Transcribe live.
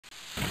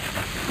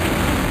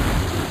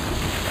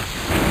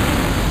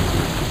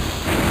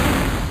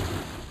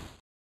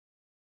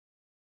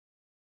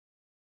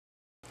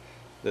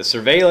The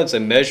Surveillance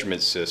and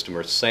Measurement System,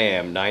 or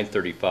SAM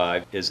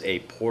 935, is a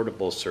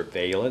portable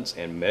surveillance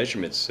and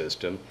measurement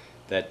system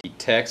that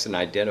detects and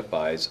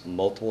identifies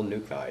multiple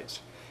nuclides,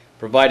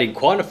 providing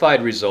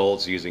quantified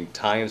results using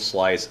time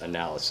slice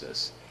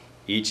analysis.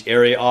 Each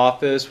area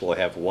office will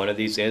have one of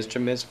these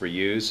instruments for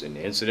use in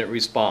incident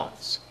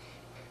response.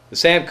 The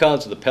SAM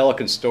comes with a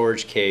Pelican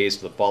storage case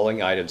with the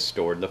following items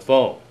stored in the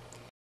foam: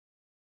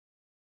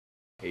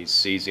 a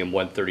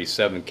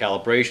cesium-137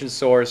 calibration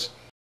source,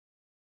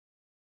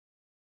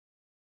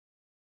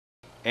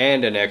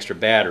 and an extra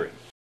battery.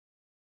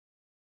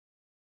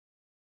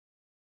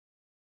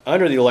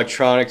 Under the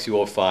electronics, you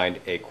will find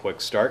a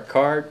quick start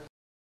card,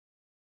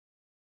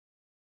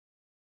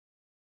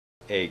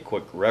 a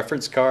quick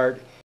reference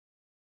card,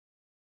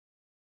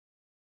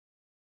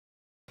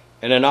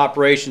 and an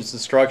operations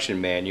instruction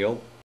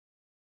manual.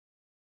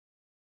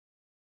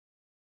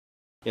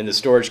 In the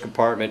storage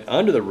compartment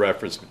under the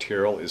reference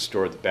material is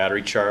stored the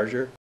battery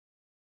charger,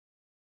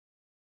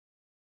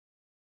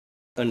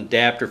 an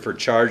adapter for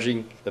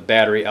charging the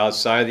battery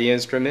outside the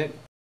instrument,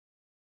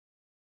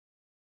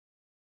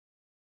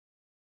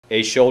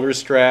 a shoulder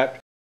strap,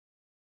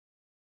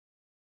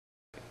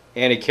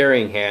 and a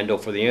carrying handle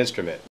for the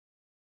instrument.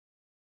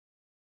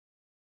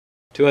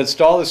 To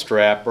install the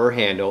strap or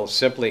handle,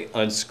 simply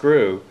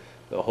unscrew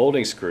the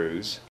holding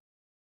screws,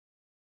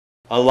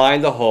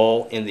 align the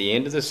hole in the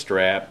end of the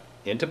strap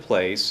into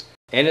place,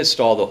 and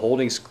install the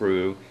holding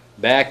screw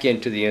back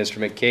into the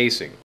instrument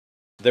casing.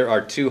 There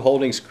are 2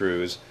 holding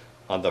screws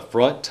on the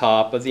front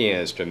top of the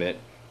instrument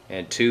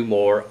and 2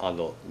 more on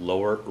the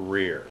lower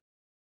rear.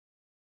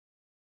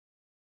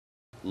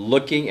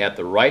 Looking at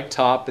the right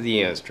top of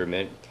the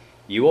instrument,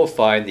 you will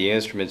find the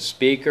instrument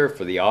speaker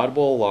for the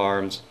audible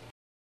alarms,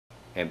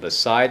 and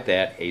beside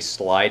that a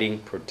sliding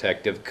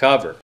protective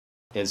cover.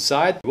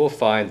 Inside you will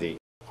find the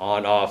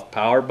on-off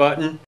power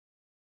button,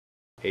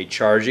 a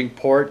charging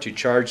port to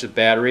charge the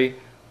battery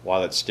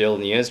while it's still in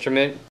the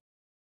instrument,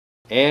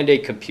 and a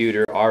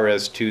computer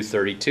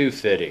RS-232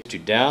 fitting to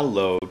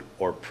download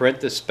or print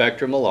the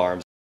spectrum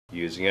alarms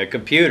using a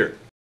computer.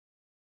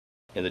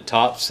 In the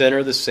top center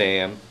of the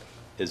SAM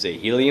is a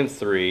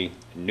helium-3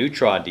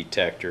 neutron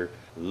detector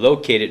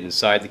located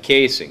inside the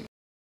casing.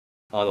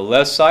 On the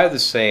left side of the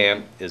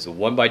SAM is a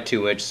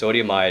 1x2 inch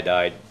sodium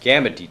iodide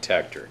gamma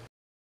detector.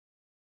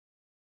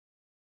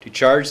 To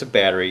charge the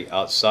battery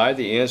outside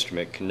the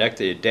instrument, connect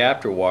the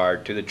adapter wire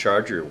to the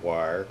charger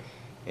wire,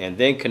 and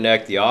then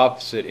connect the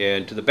opposite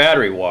end to the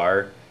battery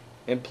wire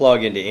and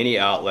plug into any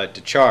outlet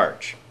to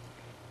charge.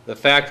 The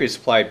factory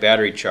supplied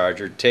battery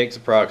charger takes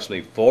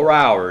approximately 4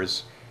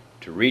 hours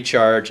to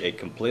recharge a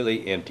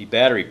completely empty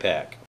battery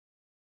pack.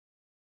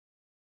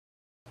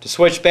 To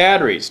switch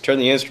batteries, turn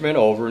the instrument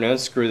over and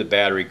unscrew the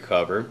battery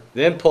cover,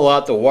 then pull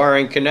out the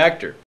wiring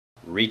connector.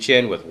 Reach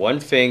in with one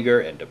finger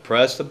and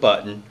depress the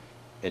button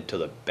until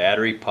the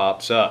battery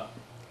pops up.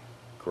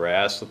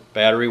 Grasp the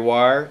battery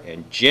wire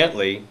and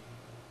gently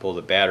pull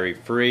the battery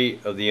free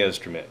of the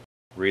instrument.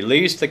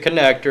 Release the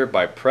connector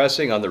by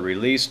pressing on the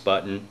release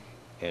button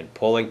and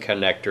pulling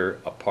connector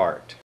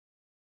apart.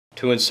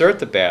 To insert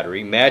the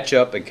battery, match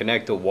up and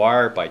connect the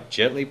wire by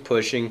gently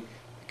pushing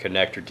the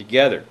connector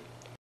together.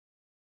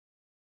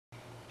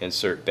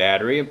 Insert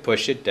battery and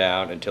push it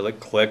down until it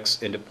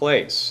clicks into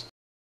place.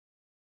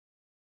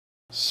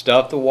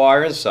 Stuff the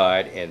wire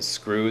inside and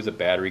screw the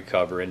battery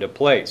cover into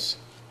place.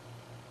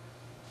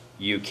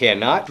 You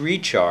cannot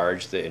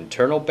recharge the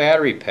internal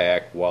battery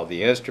pack while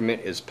the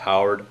instrument is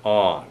powered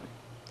on.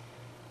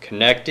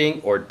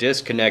 Connecting or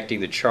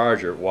disconnecting the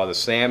charger while the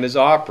SAM is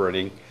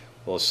operating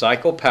will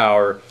cycle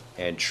power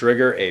and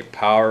trigger a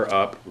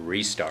power-up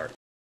restart.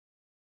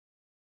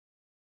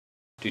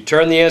 To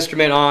turn the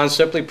instrument on,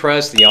 simply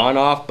press the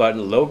on-off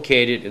button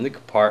located in the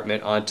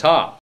compartment on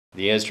top.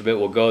 The instrument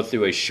will go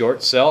through a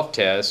short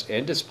self-test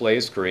and display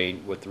a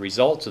screen with the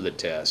results of the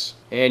test,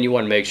 and you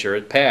want to make sure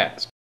it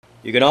passed.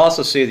 You can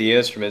also see the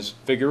instrument's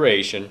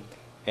configuration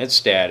and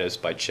status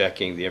by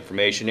checking the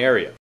information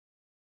area.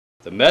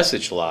 The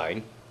message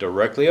line,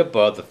 directly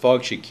above the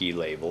function key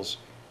labels,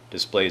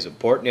 displays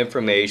important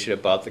information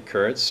about the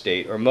current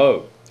state or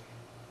mode.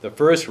 The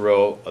first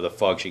row of the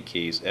function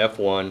keys,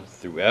 F1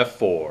 through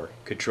F4,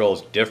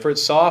 controls different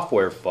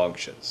software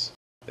functions.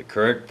 The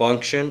current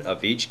function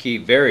of each key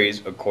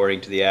varies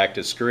according to the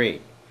active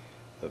screen.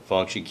 The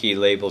function key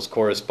labels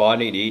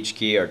corresponding to each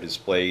key are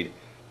displayed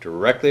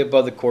directly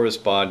above the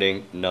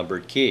corresponding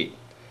numbered key.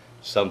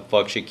 Some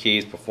function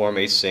keys perform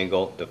a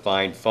single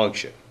defined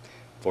function.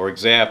 For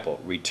example,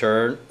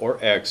 return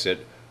or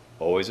exit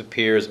always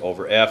appears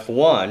over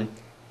F1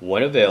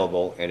 when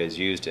available and is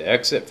used to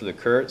exit from the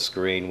current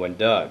screen when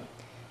done.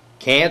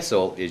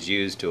 Cancel is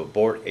used to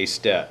abort a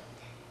step,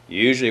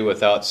 usually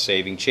without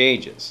saving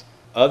changes.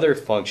 Other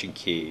function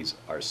keys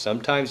are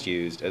sometimes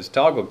used as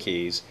toggle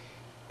keys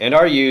and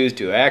are used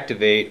to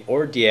activate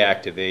or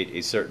deactivate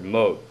a certain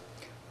mode.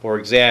 For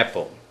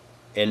example,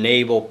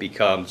 enable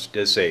becomes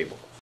disable.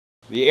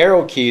 The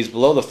arrow keys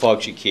below the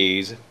function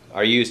keys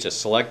are used to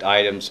select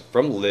items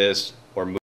from lists or move